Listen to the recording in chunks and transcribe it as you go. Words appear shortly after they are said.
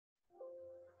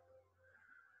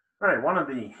All right, one of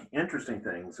the interesting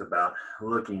things about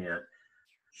looking at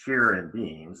shear in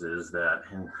beams is that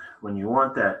when you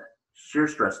want that shear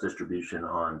stress distribution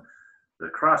on the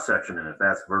cross section, and if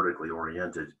that's vertically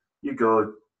oriented, you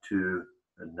go to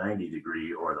a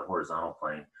 90-degree or the horizontal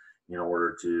plane in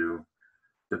order to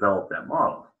develop that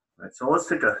model. Right? So let's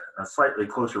take a slightly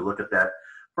closer look at that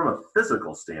from a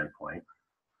physical standpoint.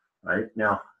 Right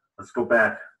now, let's go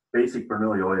back basic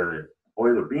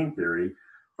Bernoulli-Euler beam theory,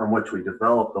 from which we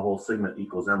developed the whole sigma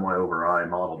equals my over I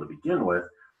model to begin with.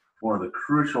 One of the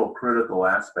crucial critical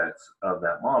aspects of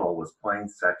that model was plane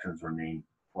sections remain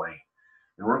plane.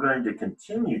 And we're going to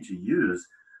continue to use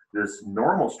this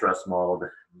normal stress model to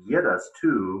get us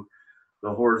to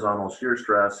the horizontal shear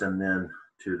stress and then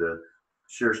to the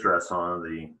shear stress on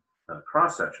the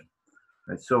cross section.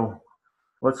 Right, so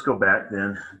let's go back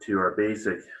then to our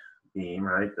basic beam,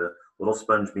 right? The little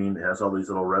sponge beam that has all these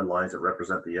little red lines that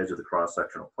represent the edge of the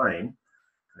cross-sectional plane.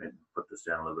 Right, put this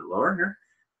down a little bit lower here,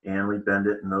 and we bend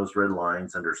it, and those red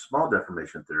lines under small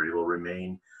deformation theory will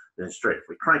remain then straight. If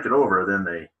we crank it over, then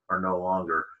they are no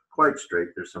longer quite straight.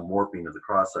 There's some warping of the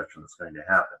cross-section that's going to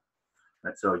happen.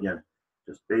 Right, so again,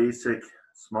 just basic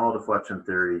small deflection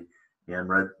theory, and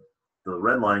the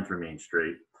red lines remain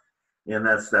straight, and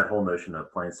that's that whole notion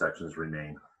of plane sections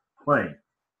remain plane.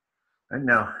 Right,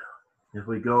 now, if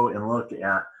we go and look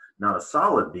at not a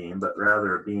solid beam, but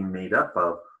rather a beam made up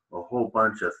of a whole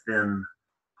bunch of thin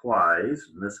plies,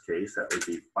 in this case, that would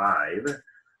be 5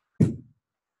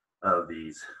 of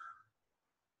these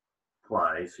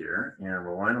plies here, and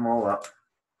we'll line them all up.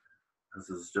 This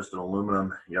is just an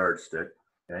aluminum yardstick,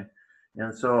 okay?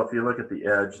 And so if you look at the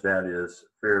edge, that is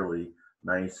fairly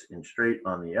nice and straight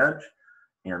on the edge.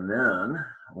 And then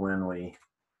when we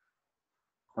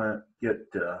get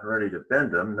ready to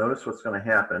bend them, notice what's going to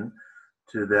happen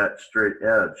to that straight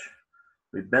edge.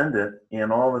 We bend it,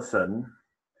 and all of a sudden,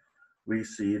 we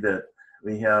see that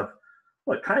we have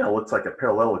what kind of looks like a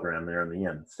parallelogram there in the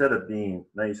end. Instead of being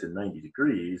nice and 90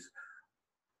 degrees,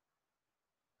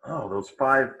 those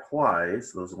 5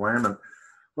 plies, those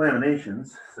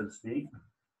laminations, so to speak,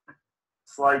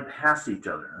 slide past each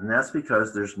other. And that's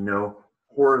because there's no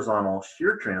horizontal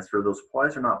shear transfer. Those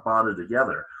plies are not bonded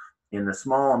together. In the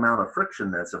small amount of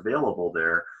friction that's available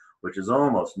there, which is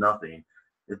almost nothing,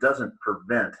 it doesn't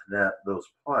prevent those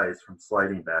plies from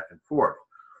sliding back and forth.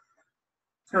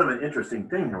 It's kind of an interesting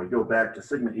thing here. We go back to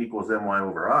sigma equals my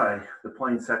over I, the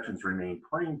plane sections remain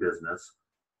plane business.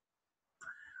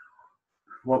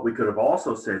 What we could have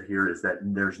also said here is that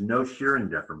there's no shearing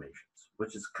deformations,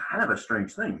 which is kind of a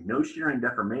strange thing. No shearing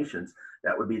deformations,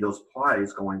 that would be those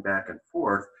plies going back and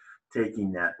forth,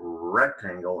 taking that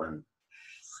rectangle and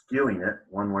skewing it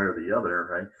one way or the other,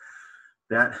 right?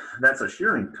 That's a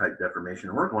shearing type deformation,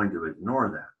 and we're going to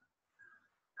ignore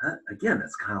that. Again,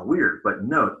 that's kind of weird, but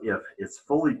note, if it's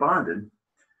fully bonded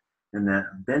in that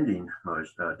bending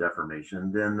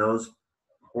deformation, then those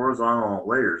horizontal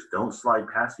layers don't slide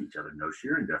past each other, no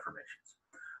shearing deformations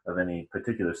of any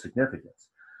particular significance.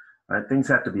 Right? Things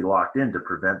have to be locked in to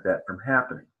prevent that from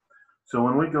happening. So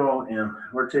when we go and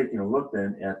we're taking a look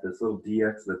then at this little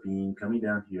dx of the beam coming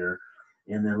down here,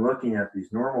 and then looking at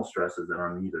these normal stresses that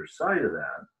are on either side of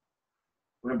that,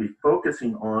 we're going to be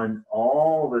focusing on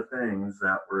all the things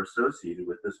that were associated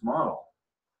with this model.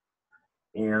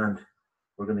 And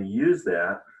we're going to use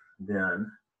that, then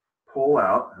pull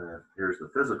out, here's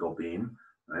the physical beam,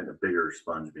 right, a bigger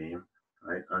sponge beam,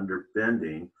 right, under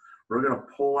bending. We're going to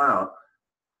pull out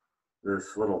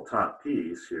this little top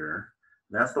piece here.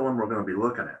 That's the one we're going to be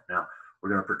looking at. Now, we're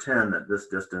going to pretend that this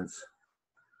distance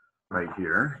right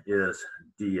here is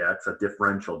dx, a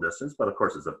differential distance, but of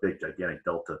course it's a big, gigantic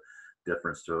delta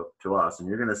difference to us. And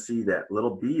you're going to see that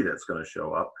little b that's going to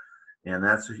show up, and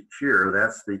that's here,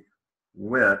 that's the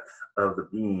width of the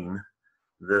beam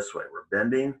this way. We're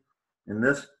bending in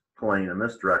this plane in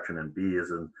this direction, and b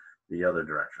is in the other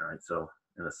direction, right? So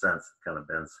in a sense, it kind of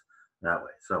bends that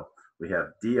way. So we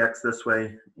have dx this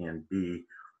way and b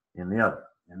in the other.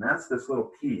 And that's this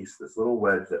little piece, this little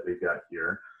wedge that we've got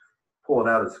here. Pull it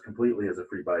out as completely as a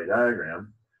free body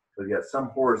diagram. We've got some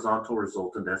horizontal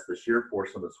resultant, that's the shear force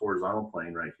on this horizontal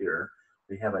plane right here.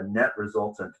 We have a net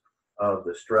resultant of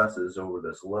the stresses over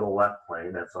this little left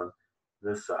plane that's on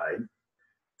this side.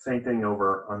 Same thing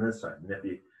over on this side. And if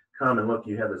you come and look,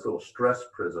 you have this little stress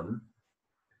prism,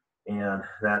 and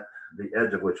that the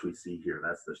edge of which we see here,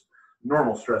 that's the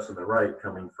normal stress on the right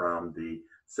coming from the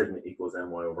sigma equals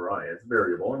my over I. It's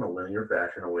variable in a linear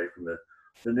fashion away from the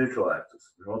neutral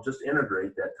axis. We'll just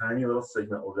integrate that tiny little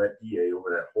sigma over that dA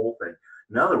over that whole thing.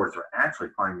 In other words, we're actually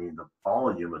finding the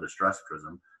volume of the stress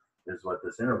prism is what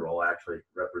this integral actually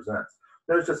represents.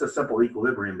 Then it's just a simple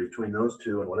equilibrium between those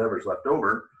two, and whatever's left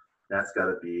over, that's got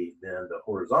to be then the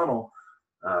horizontal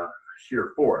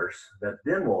shear force that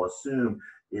then we'll assume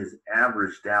is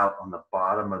averaged out on the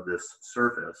bottom of this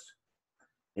surface.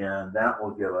 And that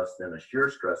will give us then a shear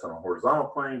stress on a horizontal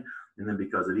plane. And then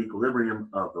because of equilibrium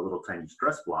of the little tiny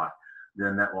stress block,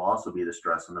 then that will also be the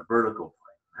stress on the vertical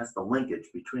plane. That's the linkage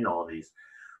between all of these.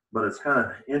 But it's kind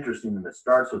of interesting that it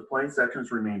starts with plane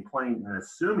sections remain plane and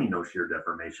assuming no shear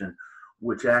deformation,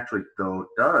 which actually though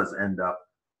does end up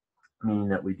meaning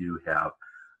that we do have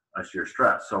a shear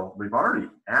stress. So we've already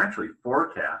actually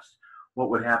forecast what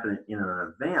would happen in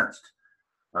an advanced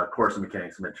course of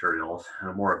mechanics and materials, and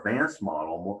a more advanced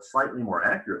model, slightly more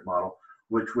accurate model,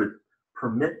 which would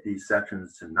permit these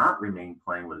sections to not remain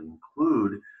plane, would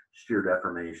include shear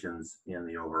deformations in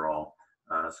the overall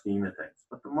scheme of things.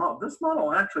 But this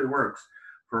model actually works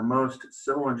for most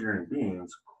civil engineering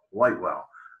beings quite well,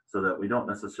 so that we don't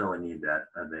necessarily need that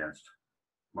advanced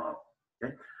model.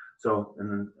 Okay, so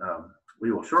and then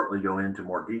we will shortly go into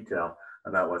more detail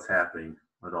about what's happening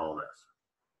with all this.